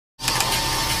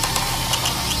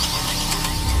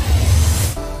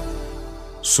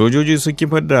Sojoji sun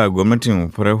kifar da gwamnatin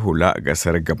farar hula a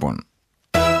ƙasar Gabon.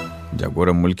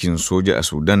 Jagoran mulkin soja a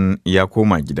Sudan ya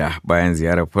koma gida bayan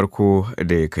ziyarar farko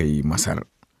da ya kai Masar.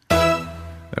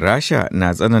 Rasha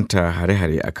na tsananta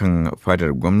hare-hare a kan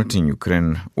fadar gwamnatin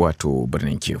Ukraine wato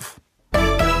birnin Kyiv.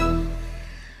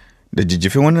 Da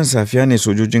jijjifin wannan safiya ne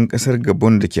sojojin ƙasar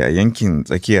Gabon da ke a yankin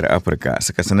tsakiyar Afirka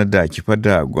suka sanar da kifar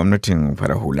da gwamnatin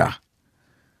farar hula.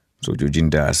 Sojojin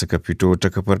da suka fito ta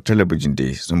kafar talabijin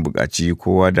dai sun buƙaci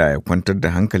kowa da ya kwantar da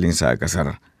hankalinsa a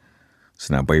ƙasar.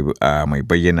 Suna mai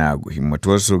bayyana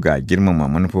himmatuwarsu ga girmama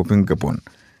manufofin Gabon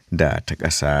da ta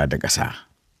ƙasa da ƙasa.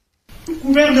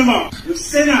 Gouvernement, le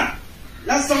Sénat,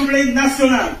 l'Assemblée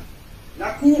nationale,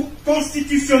 la Cour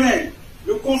constitutionnelle,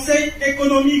 le Conseil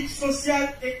économique, social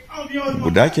et environnemental.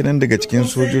 Guda kenan daga cikin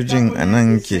sojojin a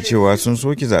nan ke cewa sun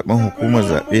soke zaben hukumar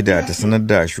zaɓe da ta sanar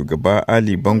da shugaba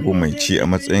Ali Bongo mai ci a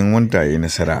matsayin wanda ya yi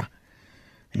nasara.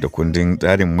 Da kundin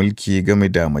tsarin mulki game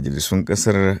da majalisun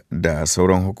ƙasar da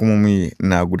sauran hukumomi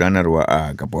na gudanarwa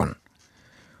a Gabon.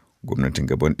 Gwamnatin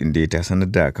Gabon ɗin dai ta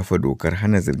sanar da kafa dokar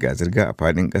hana zirga-zirga a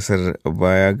faɗin ƙasar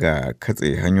baya ga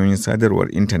katse hanyoyin sadarwar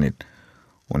intanet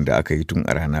wanda aka yi tun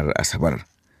a ranar Asabar.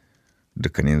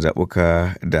 Dukkanin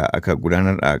zaɓuka da aka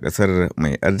gudanar a ƙasar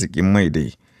mai arzikin mai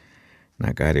dai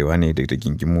na ƙarewa ne da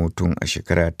rigingimu tun a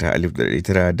shekara ta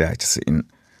 1990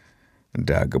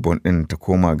 da Gabon ɗin ta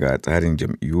koma ga tsarin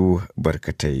jam'iyyu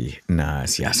barkatai na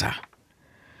siyasa.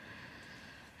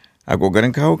 A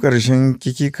ƙoƙarin kawo ƙarshen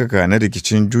kikikaka na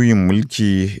rikicin juyin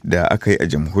mulki da aka yi a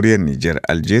jamhuriyar Nijar,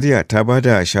 Algeria ta ba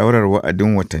da shawarar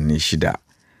wa'adin watanni 6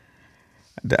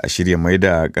 da a shirya mai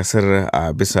da ƙasar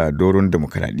a bisa doron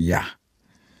demokaradiyya.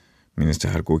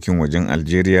 Ministan harkokin wajen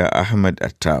Algeria Ahmed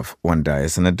Attaf, wanda ya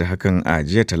sanar da hakan a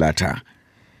jiya Talata,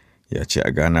 ya ce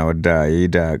a ganawar da ya yi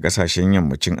da ƙasashen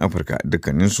yammacin Afirka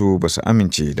dukkaninsu ba su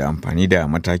amince da amfani da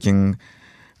matakin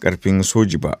ƙarfin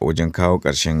soji ba wajen kawo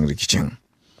ƙarshen rikicin.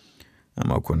 A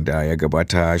makon da ya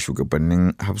gabata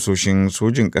shugabannin hafsoshin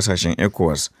sojin ƙasashen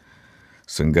ECOWAS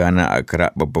sun gana a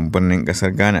Accra babban birnin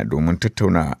ƙasar Ghana domin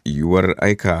tattauna yiwuwar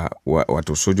aika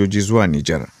wato sojoji zuwa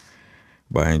Nijar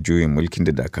bayan juyin mulkin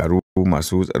da dakaru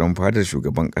masu tsaron fadar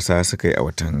shugaban ƙasa suka yi a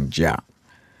watan jiya.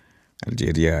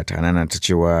 Algeria ta nanata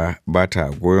cewa ba ta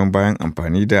goyon bayan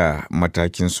amfani da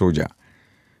matakin soja,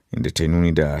 inda ta yi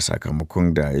nuni da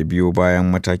sakamakon da ya biyo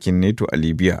bayan matakin NATO a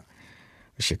Libya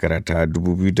a shekara ta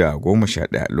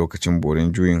 2011 lokacin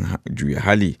borin juya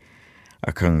hali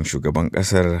a kan shugaban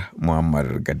ƙasar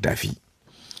Muammar Gaddafi.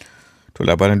 To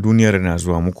labaran duniyar na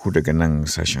zuwa muku daga nan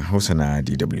sashen Hausa na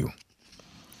DW.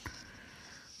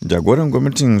 Jagoran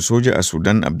gwamnatin soja a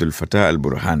Sudan Abdul Fattah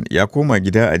al-Burhan ya koma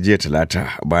gida a jiya Talata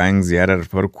bayan ziyarar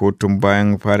farko tun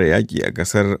bayan fara yaƙi a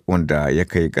ƙasar wanda ya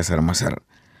kai ƙasar Masar.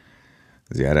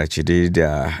 Ziyara ce dai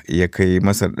da ya kai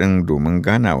Masar ɗin domin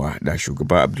ganawa da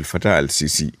shugaba Abdul Fattah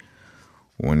al-Sisi,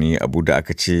 wani abu da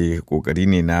aka ce ƙoƙari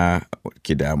ne na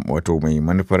kida wato mai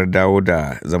manufar dawo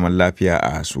da zaman lafiya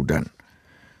a Sudan.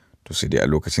 To sai dai a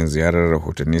lokacin ziyarar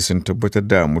rahotanni sun tabbatar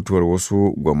da mutuwar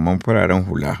wasu gwamman fararen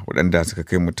hula waɗanda suka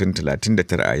kai mutum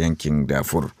 39 a yankin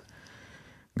Darfur.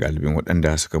 Galibin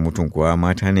waɗanda suka mutum kuwa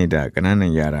mata ne da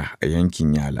ƙananan yara a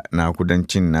yankin Yala na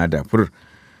kudancin na Darfur,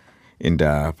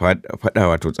 inda faɗa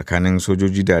wato tsakanin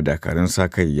sojoji da dakarun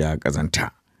sa-kai ya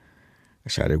ƙazanta. A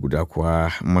share guda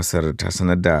kuwa Masar ta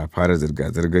sanar da fara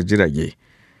zirga-zirgar jirage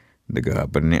daga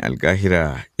birnin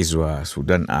Alkahira zuwa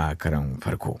Sudan a karan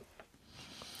farko.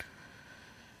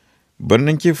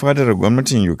 Birnin Kyiv, fadar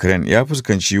gwamnatin Ukraine, ya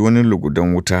fuskanci wani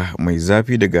lugudan wuta mai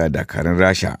zafi daga dakarun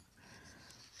Rasha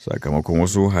sakamakon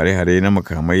wasu hare-hare na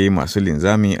makamai masu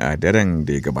linzami a daren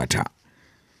da ya gabata.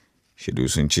 Shaidu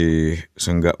sun ce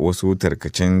sun ga wasu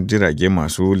tarkacen jirage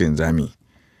masu linzami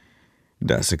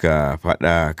da suka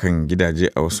fada kan gidaje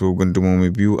a wasu gundumomi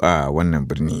biyu a wannan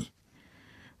birni.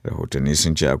 Rahotanni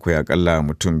sun ce akwai akalla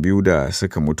mutum 2 da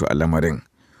suka mutu a lamarin,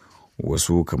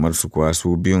 wasu kamar su kuwa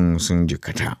su biyun sun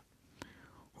jikkata.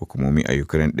 Hukumomi a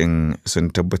Ukraine ɗin sun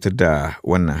tabbatar da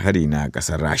wannan hari na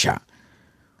ƙasar Rasha.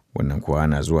 Wannan kuwa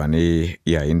na zuwa ne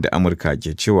yayin da Amurka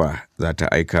ke cewa za ta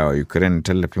aika wa Ukraine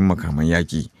tallafin makaman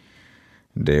yaƙi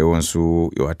da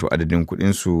yawansu wato adadin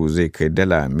kuɗinsu zai kai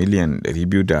dala miliyan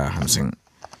 250.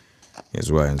 Ya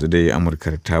zuwa yanzu dai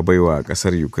Amurka ta baiwa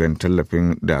ƙasar Ukraine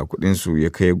tallafin da kuɗinsu ya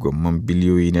kai gwamman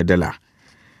biliyoyi na dala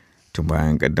tun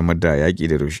bayan ƙaddamar da yaƙi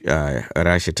da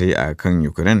Rasha ta yi a kan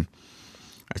Ukraine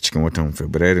a cikin watan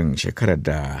Fabrairun shekarar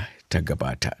da ta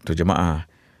gabata. To jama'a,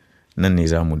 nan ne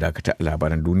za mu dakata a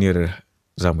labaran duniyar,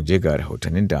 za mu je ga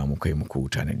rahotannin da muka yi muku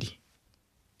tanadi.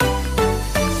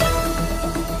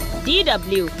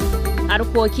 DW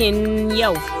harkokin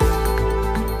yau.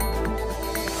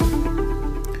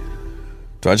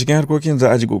 To a cikin harkokin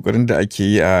za a ji ƙoƙarin da ake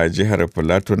yi a jihar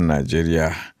Filato,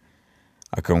 Najeriya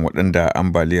akan waɗanda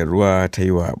ambaliyar ruwa ta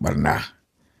yi wa barna.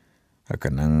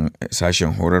 Hakanan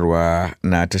sashen horarwa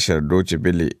na tashar Deutsche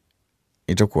Welle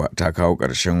ita kuwa ta kawo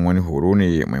ƙarshen wani horo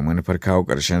ne mai manufar kawo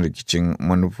ƙarshen rikicin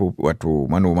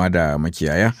manoma da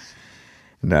makiyaya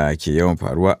da ke yawan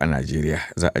faruwa a Najeriya.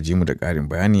 Za a ji mu da ƙarin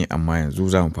bayani, amma yanzu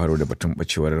za mu faro da batun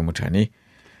ɓacewar mutane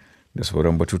da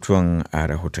sauran batutuwan a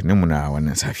rahotanninmu na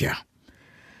wannan safiya.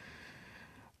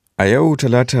 A yau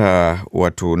Talata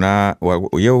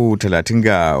yau 30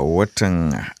 ga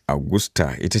watan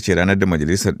Agusta ita ce ranar da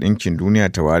Majalisar Ɗinkin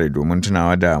Duniya ta ware domin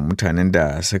tunawa da mutanen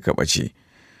da suka ɓace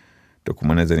da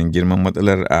kuma nazarin girman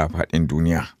matsalar a faɗin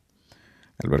duniya.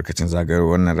 Albarkacin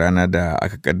zagayowar wannan rana da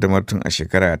aka kaddamar tun a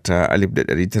shekara ta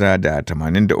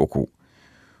 1983,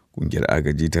 ƙungiyar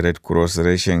agaji ta Red Cross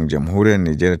reshen jamhuriyar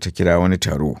Nijar ta kira wani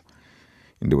taro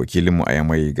inda wakilinmu a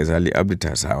Yamai Gazali Abdu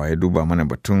Tasawa ya duba mana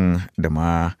batun da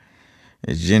ma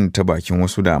jin ta bakin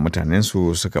wasu da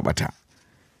mutanensu suka bata.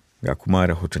 Ga kuma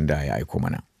rahoton da ya aiko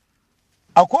mana.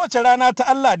 A kowace rana ta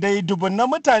Allah dai dubunnan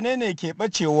mutane ne ke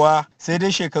bacewa, sai dai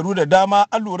shekaru da dama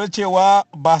an lura cewa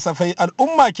ba safai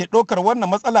al'umma ke ɗaukar wannan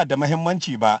matsala da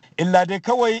mahimmanci ba, illa dai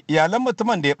kawai iyalan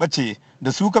mutumin da ya ɓace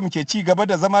da su kam ke ci gaba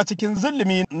da zama cikin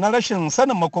zulumi na rashin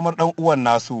sanin makomar ɗan uwan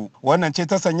nasu. Wannan ce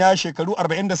ta sanya shekaru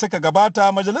 40 da suka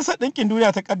gabata Majalisar Ɗinkin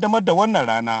Duniya ta kaddamar da wannan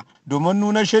rana domin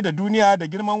nuna shaida duniya da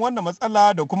girman wannan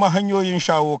matsala da kuma hanyoyin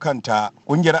shawo kanta.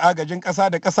 Ƙungiyar agajin ƙasa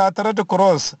da ƙasa ta Red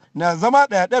Cross na zama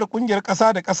ɗaya-ɗayar ƙungiyar ƙasa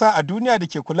da ƙasa a duniya da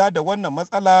ke kula da wannan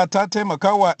matsala ta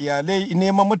taimaka wa iyalai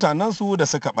neman mutanensu da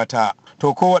suka ɓata.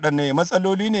 To kowaɗanne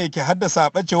matsaloli ne ke haddasa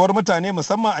ɓacewar mutane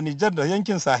musamman a Nijar da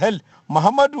yankin Sahel?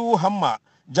 Muhammadu Hamma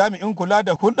jami'in kula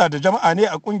da hulɗa da jama'a ne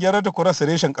a ƙungiyar da Cross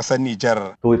reshen ƙasar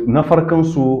Nijar. To na farkon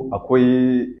su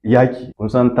akwai yaki, kun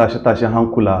san tashe-tashen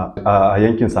hankula a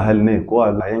yankin Sahel ne ko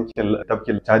a yankin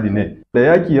tafkin Chadi ne. Da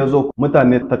yaki ya zo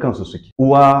mutane ta kansu suke.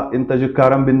 Uwa in ta ji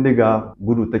karan bindiga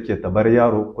gudu take ta bar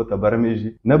yaro ko ta bar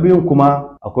miji. Na biyun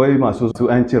kuma akwai masu su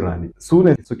 'yancin rani. Su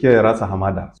ne suke rasa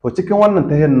hamada. To cikin wannan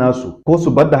tahiyyar nasu ko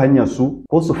su bar da hanyar su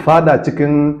ko su fada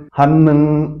cikin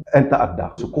hannun 'yan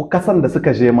ta'adda. Su ko kasan da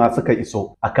suka je ma suka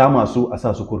iso a kama su a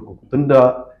sa su kurkuku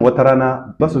tunda wata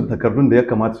rana ba su takardun da ya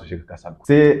kamata su shiga kasa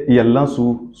sai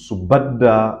iyalansu su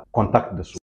badda contact da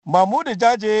su. Mahmudu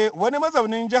Jaje wani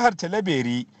mazaunin jihar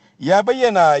Talabiri ya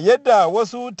bayyana yadda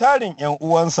wasu tarin 'yan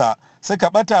uwansa suka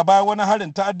bata bayan wani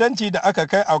harin ta'addanci da aka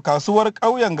kai a kasuwar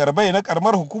ƙauyen Garbai na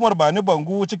karamar hukumar Bani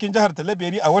Bangu cikin jihar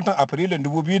Talabiri a watan Afrilun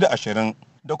 2020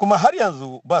 da kuma har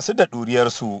yanzu ba su da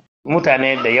ɗuriyarsu.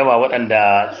 Mutane da yawa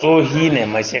waɗanda tsohi ne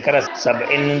mai shekara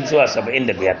 70 zuwa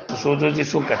 75 sojoji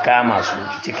suka kama su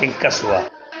cikin kasuwa.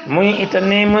 Mun ita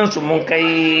neman su mun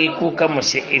kai kukan mu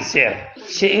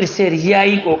She'ir ya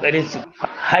yi ƙoƙarin su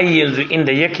har yanzu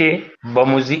inda yake ba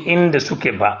mu ji inda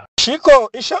suke ba. Shiko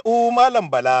Isha'u Malam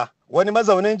Bala wani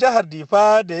mazaunin jihar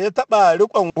Difa da ya taɓa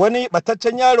riƙon wani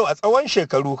ɓataccen yaro a tsawon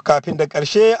shekaru kafin da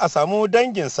ƙarshe a samu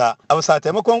danginsa a bisa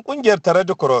taimakon ƙungiyar ta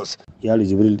Red Cross. Yaro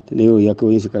Jibril da yau ya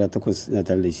kai shekara 8 na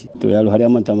tare da shi. To yaro har ya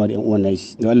manta ma da ƴan uwan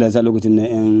nashi. Da Allah ya sa lokacin na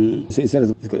ƴan sai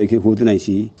suka ɗauke hotunan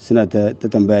shi suna ta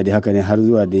tambaya da haka ne har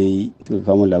zuwa da suka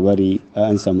kawo labari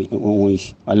an samu ƴan uwan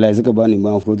shi. Allah ya saka bani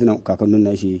ma hotunan kakannin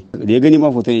nashi. Da ya gani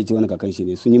ma hoton ya ce wani kakan shi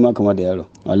ne sun yi ma kama da yaro.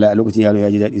 Wallahi a lokacin yaro ya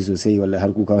ji daɗi sosai wallahi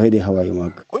har kuka sai dai hawaye ma.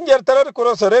 Ƙungiyar Red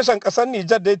Cross reshen ƙasar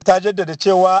Nijar dai ta jaddada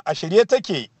cewa a shirye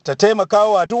take ta taimaka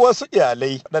wa duk wasu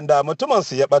iyalai waɗanda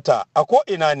mutumansu ya ɓata a ko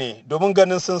ina ne domin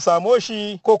ganin sun samo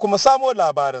shi ko kuma samo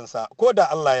labarinsa ko da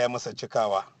Allah ya masa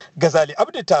cikawa. Gazali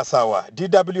Abdu Tasawa,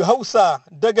 DW Hausa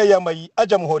daga Yamai a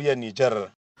jamhuriyar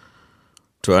Nijar.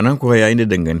 To anan kuwa yayin da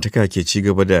dangantaka ke ci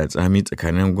gaba da tsami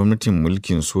tsakanin gwamnatin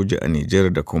mulkin soja a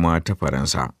Nijar da kuma ta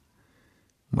Faransa.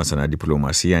 Masana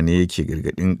diplomasiya ne yake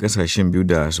gargaɗin ƙasashen biyu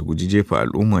da su guji jefa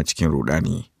al'umma cikin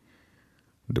rudani.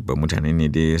 Dubban mutane ne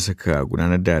dai suka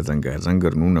gudanar da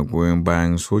zanga-zangar nuna goyon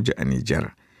bayan soja a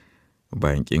Nijar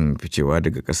bayan ƙin ficewa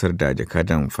daga ƙasar da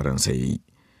jakadan Faransa ya yi.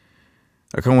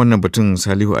 Akan wannan batun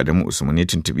Salihu Adamu Usman ya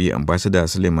tuntuɓi ambasada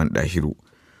Suleiman Dahiru,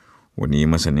 wani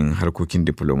masanin harkokin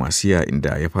diplomasiya,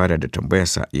 inda ya fara da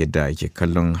tambayarsa yadda yake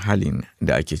kallon halin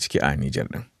da ake ciki a Nijar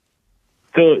ɗin.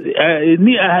 To,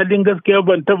 ni a halin gaskiya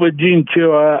ban taba jin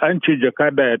cewa an ce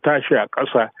jakada ya tashi a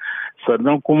ƙasa,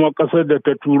 sannan kuma ƙasar da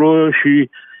ta turo shi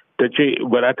ta ce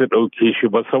ba za ta ɗauke shi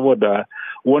ba, saboda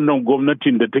wannan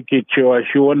gwamnatin da take cewa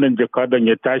shi wannan jakadan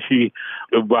ya tashi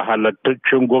ba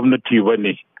halattaccen gwamnati ba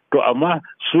ne. To, amma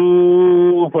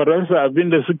su Faransa abin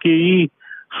da suke yi,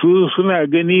 su suna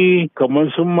gani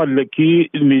kamar sun mallaki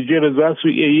Nijar za su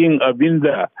iya yin abin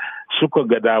da suka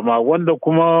ga dama, wanda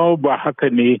kuma ba haka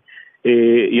ne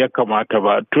ya kamata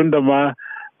ba, tunda ma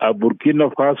a Burkina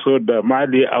Faso da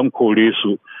Mali an kore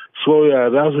su. Soya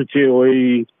za su ce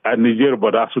wai a Niger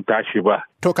ba za su tashi ba.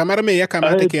 To kamar me ya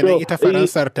kamata kenan ita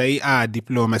Faransar ta yi a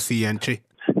diplomasiyance?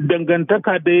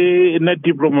 Dangantaka dai na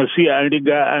diplomasiya an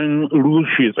riga an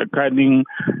rushe tsakanin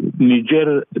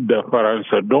Niger da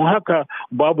Faransa. Don haka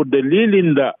babu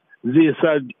dalilin da zai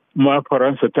sa ma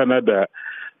Faransa tana da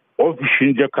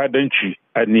ofishin jakadanci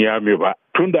a Niamey ba.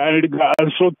 Tunda an riga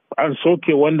an soke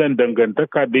wannan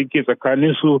dangantaka da yake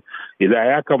tsakanin su, idan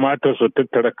ya kamata su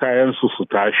tattara kayan su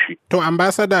tashi. To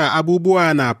ambasada,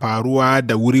 abubuwa na faruwa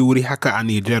da wuri-wuri haka a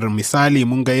Nijar. Misali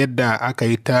mun ga yadda aka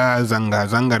yi ta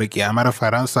zanga-zangar kyamar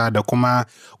Faransa da kuma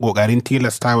ƙoƙarin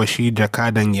tilastawa shi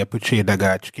jakadan ya fice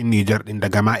daga cikin Nijar din,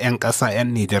 daga ma 'yan ƙasa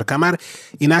 'yan Nijar. Kamar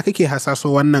ina kake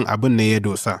hasaso wannan abin ne ya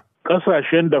dosa?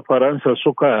 Ƙasashen da Faransa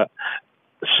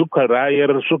suka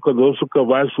rayar suka zo suka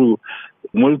ba su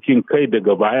mulkin kai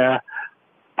daga baya,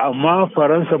 amma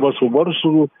Faransa ba su bar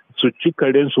su ci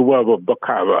karen su ba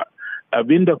babbaka ba.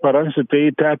 Abinda Faransa ta yi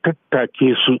ta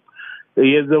tattake su,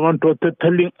 ya zamanto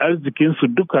tattalin arzikinsu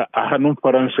duka a hannun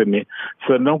Faransa ne,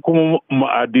 sannan kuma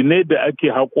ma'adinai da ake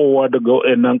haƙowa daga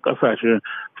waɗannan ƙasashen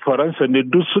Faransa ne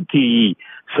duk suke yi,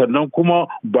 sannan kuma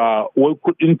ba wai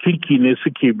kuɗin kirki ne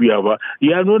suke biya ba.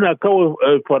 Ya nuna kawai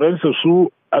Faransa su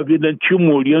abincin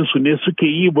moriyansu ne suke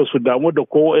yi, ba su damu da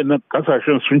ko waɗannan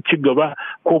ƙasashen sun ci gaba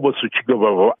ko ba su ci gaba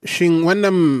ba. Shin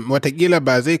wannan watakila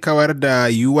ba zai kawar da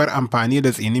yiwuwar amfani da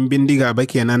tsinin bindiga ba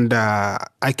kenan da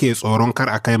ake tsoron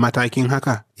kar a kai matakin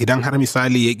haka? Idan har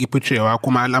misali ya ƙi ficewa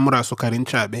kuma al'amura su karin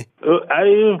caɓe?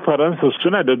 Ai Faransa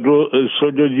suna da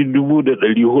sojoji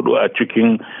 400,000 a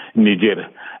cikin Niger,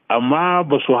 amma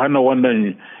ba su hana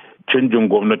wannan canjin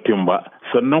gwamnatin ba.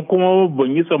 Sannan kuma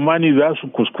ban yi tsammani za su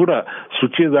kuskura su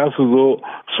ce za su zo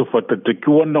su fatattaki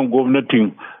wannan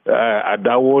gwamnatin a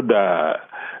dawo da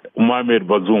Mohamed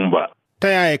Bazoum ba. Ta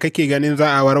yaya kake ganin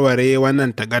za a warware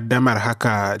wannan takaddamar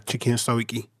haka cikin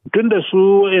sauki? Tunda su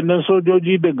wayannan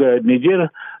sojoji daga Niger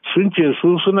sun ce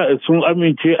sun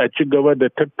amince a ci gaba da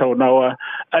tattaunawa,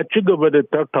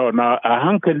 a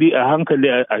hankali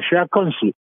a sha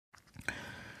kansu.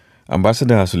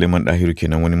 Ambasada Suleiman Dahiru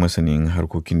kenan, wani masanin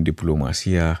harkokin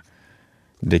diplomasiya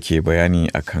da ke bayani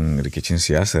akan rikicin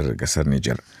siyasar ƙasar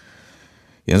Nijar.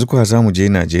 Yanzu kuwa za mu je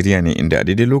Najeriya ne, inda a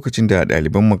daidai lokacin da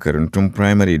ɗaliban makarantun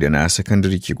firamare da na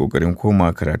sakandare ke ƙoƙarin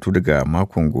koma karatu daga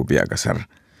makon gobe a ƙasar.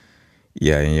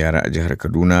 Iyayen yara a jihar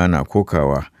Kaduna na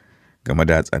kokawa game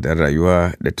da tsadar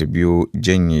rayuwa da ta biyo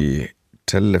janye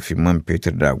tallafin man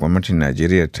fetur da gwamnatin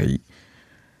Najeriya ta yi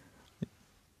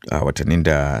a watannin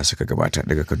da suka gabata.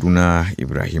 Daga Kaduna,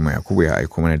 Ibrahima Yakubu ya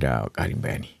aiko mana da ƙarin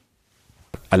bayani.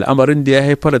 Al'amarin da ya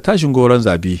haifar da tashin goron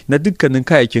zabi na dukkanin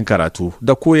kayayyakin karatu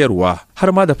da koyarwa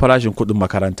har ma da farashin kuɗin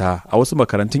makaranta a wasu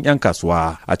makarantun 'yan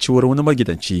kasuwa, a cewar wani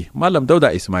magidanci Malam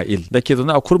Dauda Ismail da ke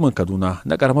zaune a kurmin Kaduna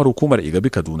na karamar hukumar Igabi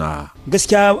Kaduna.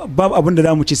 Gaskiya babu abin da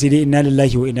za mu ce sai dai inna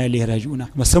lillahi wa inna ilaihi raji'una,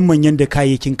 musamman yanda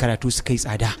kayayyakin karatu suka yi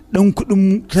tsada. Dan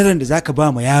kuɗin taran da zaka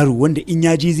ba ma yaro wanda in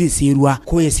ya je zai sayi ruwa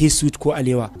ko ya sayi sweet ko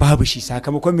alewa babu shi,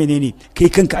 sakamakon menene? Kai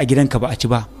kanka a gidanka ba a ci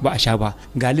ba a sha ba,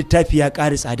 ga littafi ya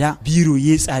ƙara tsada, biro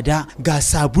ya tsada, ga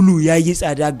sabulu ya yi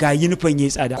tsada, ga yunifon ya yi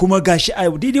tsada, kuma ga shi a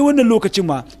daidai wannan lokacin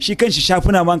ma shi kanshi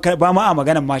shafuna ba ma a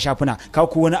maganan ma shafuna, ka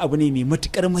ko wani abu ne mai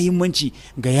matukar muhimmanci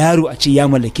ga yaro a ce ya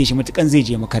mallake shi matukan zai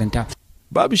je makaranta.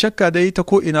 Babu shakka dai ta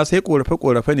ko ina sai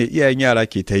korafe-korafe ne iyayen yara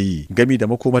ke ta yi gami da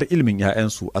makomar ilimin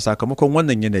 'ya'yansu a sakamakon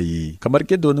wannan yanayi, kamar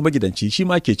yadda wani magidanci shi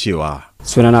ma ke cewa.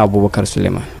 Sunana Abubakar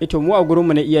Suleiman. Ito mu a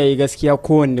gurinmu na iyaye gaskiya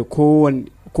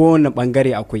kowane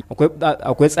bangare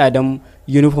akwai tsadan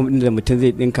uniform din da mutum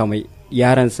zai dinka mai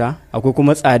yaransa, akwai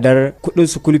kuma tsadar kudin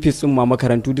school fees din ma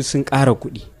makarantu duk sun ƙara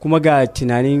kuɗi, kuma ga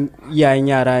tunanin iyayen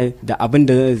yara da abin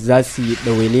da za su yi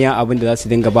ɗawainiya, abin da za su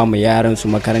dinga ba mu yaran su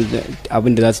makaranta,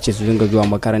 abin da za su ce su dinga zuwa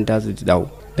makaranta su dawo,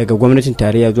 daga gwamnatin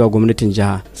tarayya zuwa gwamnatin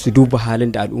jiha su duba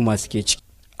halin da al'umma suke ciki.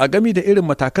 A gami da irin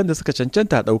matakan da suka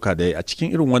cancanta ɗauka da a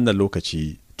cikin irin wannan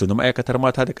lokaci, tuni ma'aikatar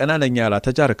mata da ƙananan yara ta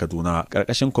jihar Kaduna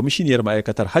ƙarƙashin kwamishiniyar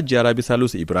ma'aikatar Hajiya Rabi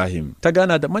Salisu Ibrahim ta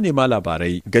gana da manema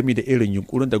labarai gami da irin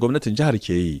yunkurin da gwamnatin jihar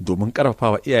ke yi domin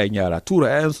ƙarfafawa iyayen yara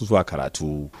tura 'ya'yansu zuwa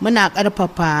karatu. Muna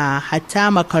ƙarfafa hatta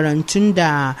makarantun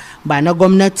da ba na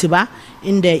gwamnati ba,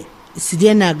 inda su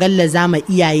daina gallaza ma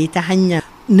iyaye ta hanyar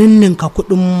ninninka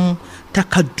kuɗin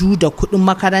takardu da kuɗin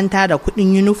makaranta da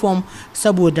kuɗin uniform,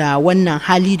 saboda wannan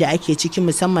hali da ake ciki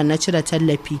musamman na cire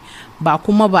tallafi. Ba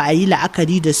kuma ba a yi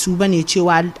la'akari da su bane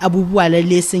cewa abubuwa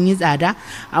lalle sun yi tsada,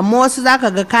 amma wasu zaka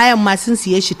ga kayan ma sun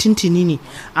siye shi tuntuni ne,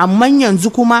 amma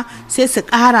yanzu kuma sai su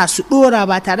ƙara su ɗora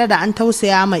ba tare da an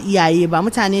tausaya ma iyaye ba.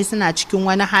 Mutane suna cikin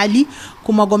wani hali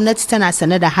kuma gwamnati tana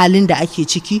sane da halin da ake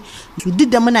ciki. Duk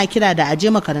da muna kira da aje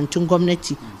makarantun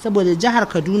gwamnati, saboda jihar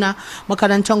Kaduna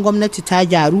makarantar gwamnati ta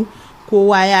gyaru,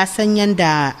 kowa ya san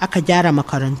yadda aka gyara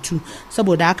makarantu,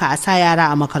 saboda haka a sa yara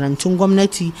a makarantun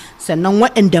gwamnati, sannan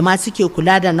waɗanda ma suke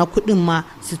kula da na kuɗin ma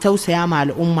su tausaya ma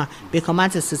al'umma, bai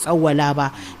kamata su tsawwala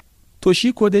ba. To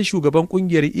shi ko dai shugaban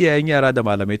kungiyar iyayen yara da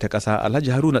malamai ta ƙasa Alhaji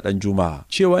Haruna Danjuma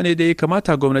cewa ne da ya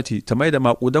kamata gwamnati ta mai da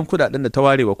makudan kudaden da ta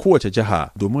ware wa kowace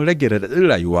jiha domin rage radadin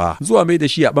rayuwa zuwa mai da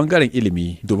shi a bangaren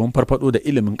ilimi domin farfado da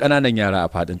ilimin ƙananan yara a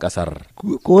fadin ƙasar.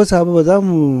 Ko sabu ba za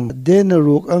mu daina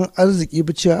roƙon arziki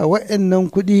ba cewa waɗannan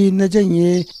kuɗi na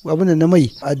janye abin na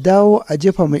mai a dawo a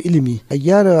jefa mai ilimi, a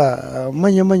gyara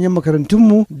manya-manyan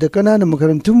makarantunmu da ƙananan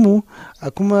makarantunmu,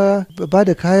 a kuma ba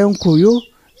da kayan koyo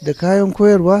da kayan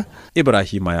koyarwa.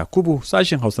 Ibrahima Yakubu,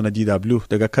 sashen Hausa na DW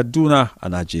daga Kaduna a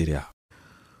Najeriya.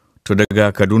 To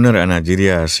daga Kaduna a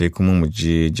Najeriya sai kuma mu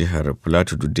je jihar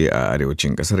Plateau Dudde a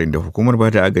arewacin kasar, inda hukumar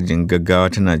bada agajin gaggawa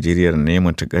ta Najeriya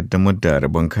neman ta kaddamar da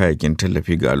rabon kayayyakin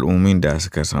tallafi ga al'ummomin da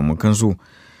suka samu kansu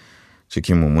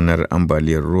cikin mummunar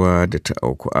ambaliyar ruwa da ta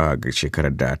auku a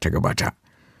shekarar da ta gabata.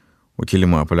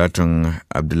 Wakilin a Plateau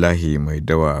Abdullahi Mai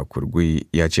Dawa Kurgui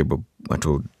ya ce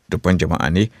dubban jama'a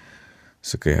ne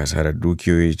suka yi hasarar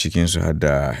dukiyoyi cikinsu har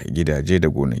da gidaje da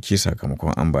gonaki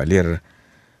sakamakon ambaliyar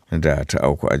da ta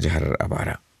auku a jihar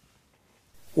Abara.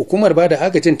 Hukumar bada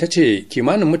agajin ta ce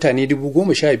kimanin mutane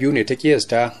 12,000 ne ta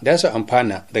kiyasta da su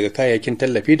amfana daga kayayyakin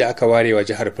tallafi da aka ware wa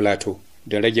jihar Plateau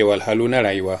don rage walhalu na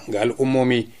rayuwa ga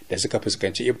al'ummomi da suka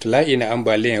fuskanci ibtila'i na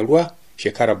ambaliyar ruwa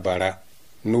shekarar bara.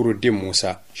 Nuruddin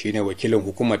Musa shine wakilin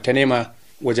hukumar ta nema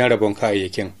wajen rabon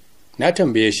kayayyakin. Na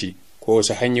tambaye shi ko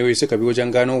wasu hanyoyi suka bi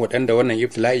wajen gano waɗanda wannan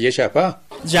ibtila'i ya shafa?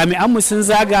 Jami'anmu sun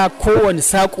zaga kowane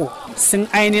sako sun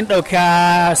ainihin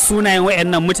ɗauka sunayen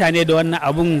waɗannan mutane da wannan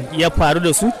abun ya faru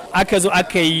da su. Aka zo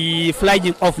aka yi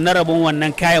flagging off na rabon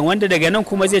wannan kayan, wanda daga nan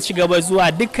kuma zai ci gaba zuwa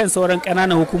dukkan sauran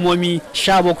ƙananan hukumomi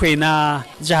 17 na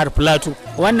jihar Plateau.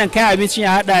 Wannan kayan abincin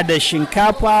ya haɗa da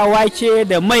shinkafa, wake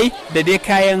da mai da dai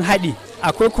kayan haɗi.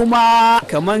 Akwai kuma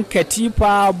kaman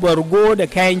katifa, bargo da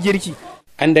kayan girki.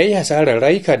 An da yi hasarar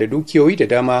rayuka da dukiyoyi da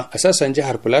dama a sassan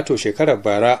jihar Plateau shekarar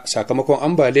bara sakamakon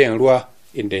ambaliyar ruwa,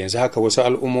 inda yanzu haka wasu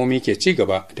al'ummomi ke ci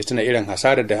gaba da tuna irin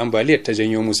hasarar da ambaliyar ta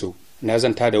janyo musu. Na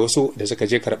zanta da wasu da suka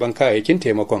je karɓan kayayyakin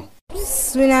taimakon.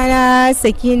 Sunana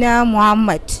Sakina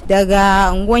Muhammad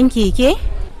daga unguwan Keke.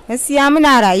 Gaskiya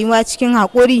muna rayuwa cikin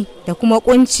haƙuri da kuma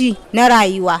ƙunci na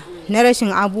rayuwa na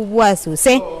rashin abubuwa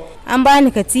sosai. An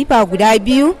bani katifa guda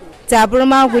 2,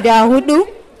 taburma guda 4,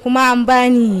 kuma an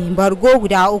bani bargo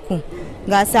guda 3,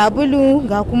 ga sabulu,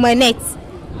 ga kuma net,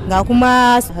 ga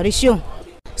kuma risho.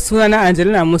 Sunana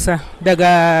Angelina Musa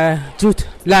daga Jute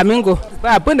Lamingo.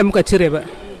 Ba abin da muka cire ba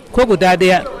ko guda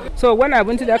daya. So wani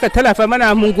abinci da aka tallafa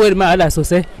mana mun gode ma Allah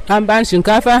sosai. An bani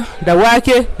shinkafa da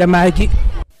wake da magi.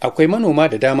 Akwai manoma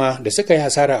da dama da suka yi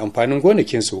hasara amfanin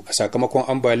gonakinsu a sakamakon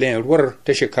ambaliyar ruwar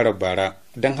ta shekarar bara.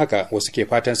 Don haka wasu ke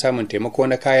fatan samun taimako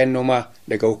na kayan noma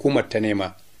daga hukumar ta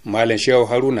nema. Malam Shehu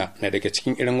Haruna na daga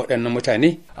cikin irin waɗannan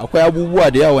mutane. Akwai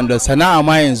abubuwa da yawa wanda sana'a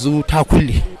ma yanzu ta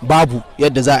kulle, babu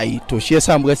yadda za a yi, to shi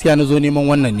yasa gaskiya na zo neman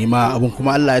wannan nema abin,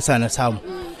 kuma Allah ya sa na samu.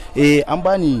 An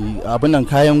bani abin nan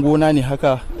kayan gona ne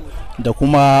haka, da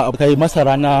kuma kai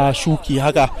masara na shuki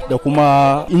haka, da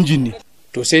kuma injin ne.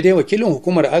 To sai dai wakilin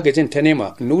hukumar agajin ta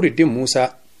nema Nuruddin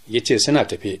Musa ya ce suna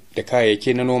tafe da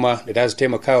kayayyaki na noma da za su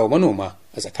taimaka wa manoma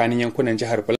a tsakanin yankunan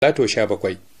jihar Plateau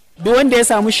 17. Duk wanda ya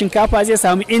samu shinkafa zai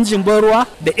samu injin ban ruwa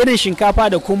da irin shinkafa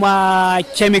da kuma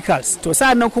chemicals. To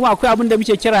sa'annan kuma akwai abin da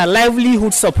muke kira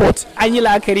livelihood support. An yi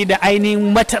la'akari da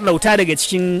ainihin matalauta daga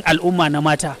cikin al'umma na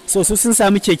mata. So su sun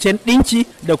samu keken ɗinki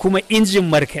da kuma injin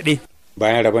markaɗe.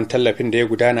 Bayan rabon tallafin da ya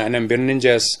gudana a nan birnin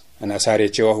Jos, ana sare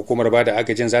cewa hukumar bada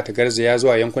agajin za ta garzaya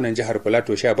zuwa yankunan jihar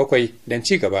Plateau 17 don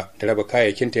ci gaba da raba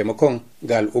kayayyakin taimakon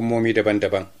ga al'ummomi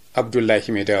daban-daban.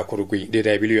 Abdullahi Mai Dawa Kurgui,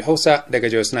 DW Hausa daga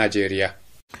Jos, Najeriya.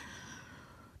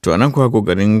 To anan kuwa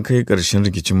kokarin kai ƙarshen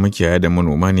rikicin makiyaya da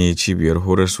manoma ne cibiyar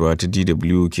horaswa ta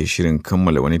DW ke shirin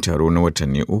kammala wani taro na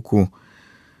watanni 3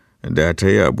 da ta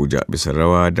yi Abuja bisa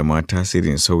rawa da ma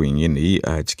tasirin sauyin yanayi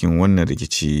a cikin wannan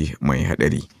rikici mai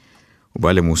haɗari.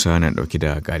 Ubale Musa na ɗauki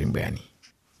da ƙarin bayani.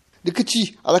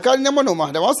 Rikici a tsakanin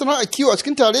manoma da masu sana'ar kiwo a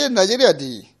cikin tarayyar Najeriya da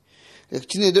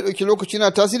rikici ne da ɗauki lokaci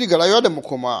na tasiri ga rayuwa da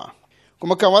makoma,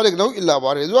 kuma kama daga nau'in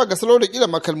labarai zuwa ga salo da ƙila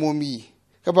makalmomi.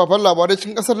 Kafafen labarai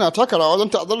cikin kasar na taka rawa wajen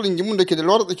ta'azzarar rigimun da ke da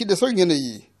lawar tsaki da sauyin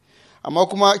yanayi, amma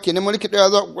kuma ke neman rikidaya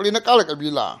zuwa kokari na ƙara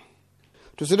kabila.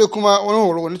 To sai dai kuma wani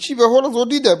horo wani cibiyar horar zo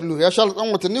DW ya sha tsawon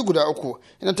watanni guda 3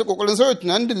 yana ta kokarin sauya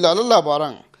tunanin dillalan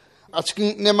labaran a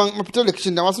cikin neman mafitar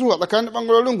rikicin da masu ruwa tsakanin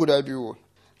bangarorin guda biyu.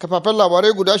 kafafen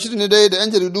labarai guda 6 ne dai da 'yan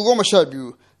jaridu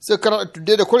 12 sai kara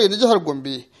tudde da kware na jihar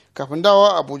Gombe kafin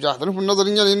dawowa Abuja da nufin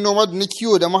nazarin yanayin noma da na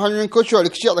kiwo da mahanyoyin kaucewa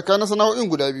rikici a tsakanin sana'o'in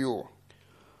guda biyu.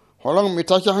 Horon mai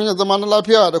taken hanyar zama na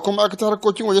lafiya da kuma ma'aikatar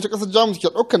harkokin waje ta ƙasar Jamus ke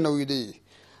ɗaukar nauyi dai.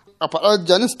 A faɗar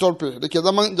Janice Stolpe da ke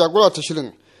zaman jagora ta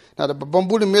shirin na da babban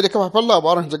burin mai da kafafen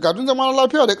labaran jagadun zama na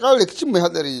lafiya da ƙara rikicin mai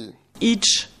hatsari.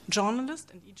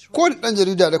 Kowane ɗan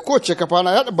jarida da kowace kafa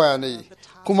na yaɗa bayanai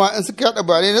kuma in suka yaɗa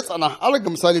bayanai na tsana alaga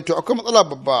misali to akwai matsala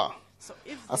babba.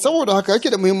 A saboda haka yake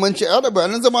da muhimmanci a yaɗa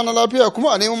bayanan zama na lafiya kuma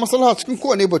a neman maslaha cikin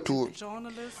kowane batu.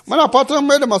 Muna fatan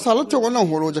mai da masu halartar wannan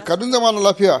horo jakadun zama na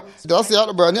lafiya da za su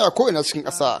yaɗa bayanai a ko'ina cikin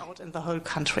ƙasa.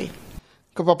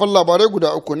 Kafafen labarai guda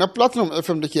 3 na Platinum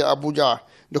FM da ke Abuja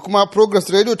da kuma Progress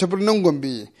Radio ta birnin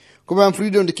Gombe kuma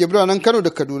Freedom da ke biranen Kano da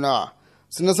Kaduna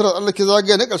sun nasarar tsallake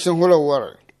zagaye na ƙarshen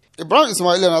horarwar. Ibrahim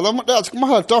Ismaila na zama ɗaya a cikin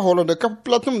mahalarta horon da kafa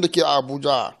Platinum da ke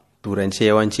Abuja. Turance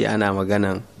yawanci ana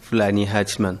maganan Fulani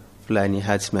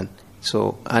Herdsmen.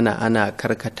 So ana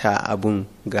karkata abun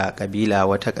ga kabila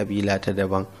wata kabila ta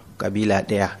daban, kabila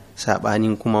ɗaya.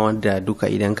 Saɓanin kuma wanda duka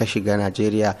idan ka shiga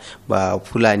Najeriya ba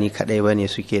Fulani kaɗai ba ne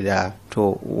suke da,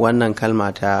 to wannan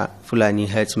kalma ta Fulani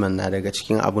Herdsmen na daga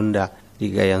cikin abun da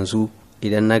daga yanzu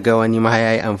idan na ga wani ma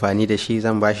ya yi amfani da shi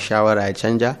zan ba shi shawara ya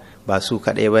canja, ba su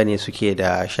kaɗai ba ne suke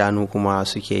da shanu kuma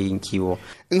suke yin kiwo.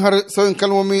 In har sauyin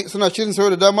kalmomi suna shirin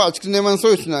sauyi da dama a cikin neman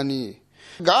sauyi tunani.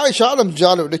 Ga Aisha Adam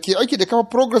Jalo da ke aiki da kafa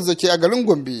Progress da ke a garin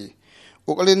Gombe.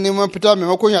 Kokarin neman fita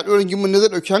maimakon yaɗuwar gimin ne zai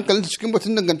ɗauki hankalinta cikin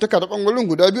batun dangantaka da ɓangarorin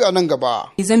guda biyu a nan gaba.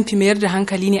 Zan fi mayar da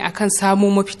hankali ne akan samo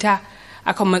mafita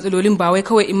akan matsalolin, ba wai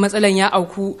kawai in matsalan ya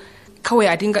auku kawai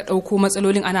a dinga ɗauko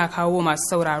matsalolin ana kawo masu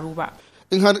sauraro ba.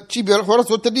 In har cibiyar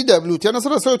horaswa ta DW ta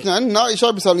nasarar sauya tunanin na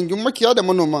Aisha bisa lungin makiya da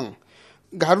manoman.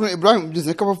 Ga Haruna Ibrahim Idris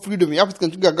na kafa Freedom ya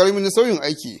fuskanci gagarumin sauyin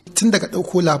aiki. Tun daga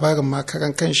ɗauko labarin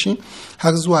makaran kanshi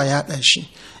har zuwa yaɗa shi.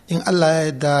 In Allah ya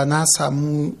yarda na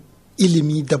samu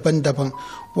ilimi daban-daban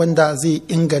wanda zai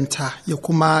inganta ya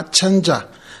kuma canja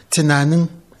tunanin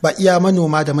ba iya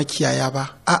manoma da makiyaya ba,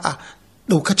 a'a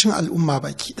ɗaukacin al'umma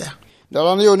baki ɗaya. Da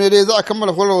ranar yau ne dai za a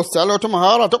kammala horar wasu wata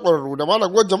mahara ta ƙwararru da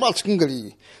malaguwar jama'a cikin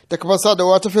gari ta kafar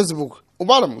sadarwa ta Facebook.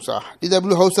 Ubala Musa,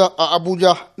 DW Hausa a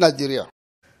Abuja, Najeriya.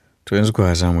 To yanzu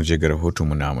kuwa za mu je ga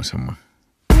rahotonmu na musamman.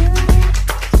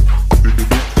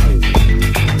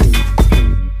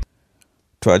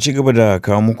 To a ci gaba da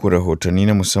kawo muku rahotanni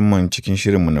na musamman cikin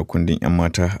shirinmu na kundin 'yan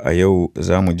mata, a yau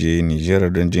za mu je Nijar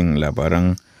don jin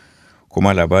labarin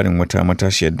wata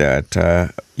matashiyar da ta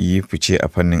yi fice a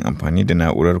fannin amfani da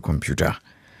na'urar kwamfuta.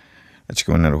 A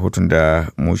cikin wannan rahoton da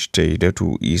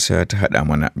Mushtaidatu Isa ta haɗa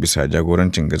mana bisa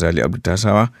jagorancin Gazali Abdu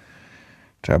Tasawa,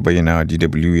 ta bayyana wa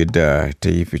DW yadda ta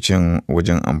yi ficen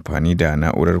wajen amfani da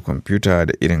na'urar kwamfuta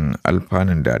da irin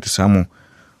alfanun da ta samu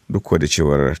duk da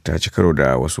cewar ta ci karo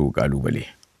da wasu ƙalubale.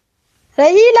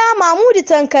 Rahila Mahmudu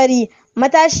Tankari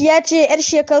matashiya ce 'yar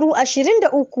shekaru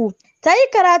 23, ta yi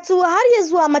karatu har ya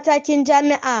zuwa matakin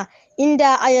jami'a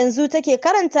inda a yanzu take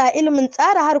karanta ilimin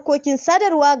tsara harkokin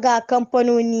sadarwa ga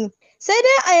kamfanoni. Sai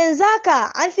dai a yanzu haka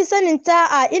an fi sanin ta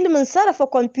a ilimin sarrafa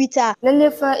kwamfuta.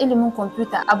 Lalle fa ilimin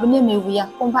kwamfuta abu ne mai wuya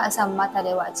kuma ba a samu mata da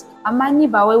yawa a ciki. Amma ni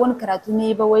ba wai wani karatu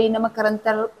ne ba wai na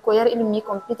makarantar koyar ilimin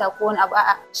kwamfuta ko wani abu,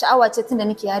 a'a sha'awa ce tunda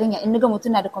nake yarinya in naga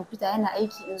mutum na da kwamfuta yana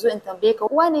aiki in zo in tambaye ka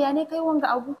wane ya ne kai wanga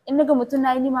abu, in naga mutum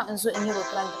na yi nima in zo in yi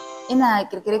referendum. Ina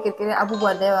kirkire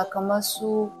abubuwa da yawa kamar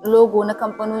su logo na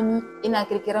kamfanoni, ina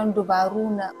kirkiran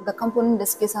dubaru ga kamfanonin da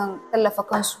suke son tallafa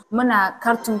kansu. Muna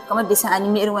kartun kamar da san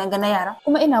anime irin wanga na yara,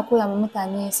 kuma ina koya ma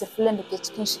mutane sirfilan da ke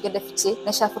cikin shige da fice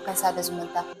na shafukan sada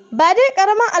zumunta. Ba dai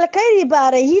karaman alkhairi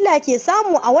ba Rahila ke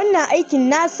samu a wannan aikin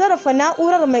na sarrafa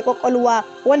na'urar mai kwakwalwa,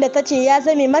 wanda ta ce ya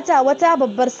zame mata wata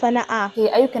babbar sana'a.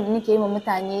 Ayyukan da nake yi ma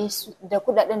mutane da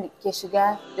kudaden da ke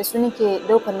shiga da su nake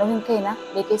daukar nauyin kaina,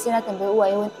 da ke sai na tambayi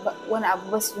uwaye wani abu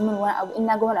ba su min wani abu, in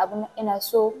na ga wani abu ina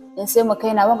so in sai ma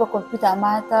kaina wanga kwamfuta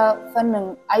ma ta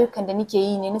fannin ayyukan da nake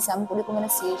yi ne na samu kuɗi kuma na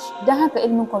siye shi. Don haka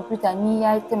ilimin kwamfuta ni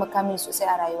ya taimaka mini sosai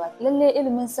a rayuwa. Lalle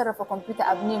ilimin sarrafa kwamfuta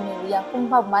abu ne mai wuya kuma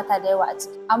babu mata da yawa a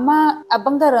ciki. Amma a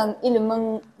bangaren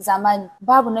ilimin zamani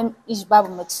babu namiji babu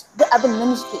mace, duk abin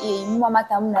namiji ke iya yi mu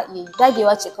mata muna iya yi,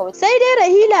 dagewa ce kawai. Sai dai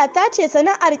Rahila ta ce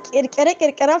sana'ar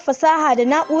kirkire-kirkiren fasaha da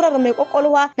na'urar mai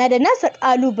kwakwalwa na da nasa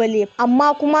kalubale,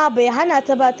 amma kuma bai hana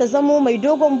ta ba ta zamo mai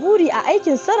dogon buri a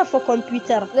aikin sarrafa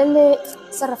kwamfutar. Lalle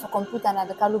sarrafa kwamfuta na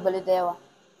da kalubale da yawa.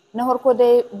 Na farko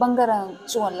dai bangaren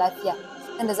ciwon lafiya,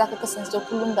 inda zaka kasance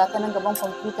kullum ga kanan gaban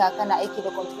kwamfuta kana aiki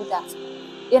da kwamfuta,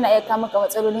 yana iya kama maka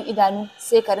matsalolin idanu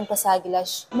sai ka rinka sa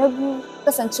gilashi. Na biyu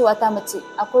kasancewa ta mace,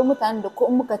 akwai mutanen da ko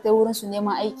in muka tai wurin su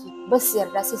neman aiki ba su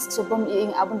yarda, sai su ce ba mu iya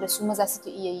yin abin da su maza suke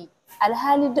iya yi.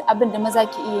 Alhali duk abin da maza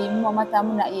ke iya yi mu mata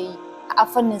muna iya yi. a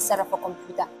fannin sarrafa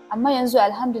kwamfuta. Amma yanzu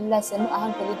alhamdulillah sannu a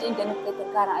hankali duk inda na kai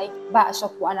tunkarar aiki ba a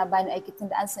shakku ana bani aiki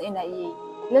tunda an san ina iya yi.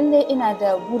 Lalle ina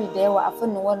da buri da yawa a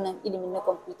fannin wannan ilimin na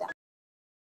kwamfuta.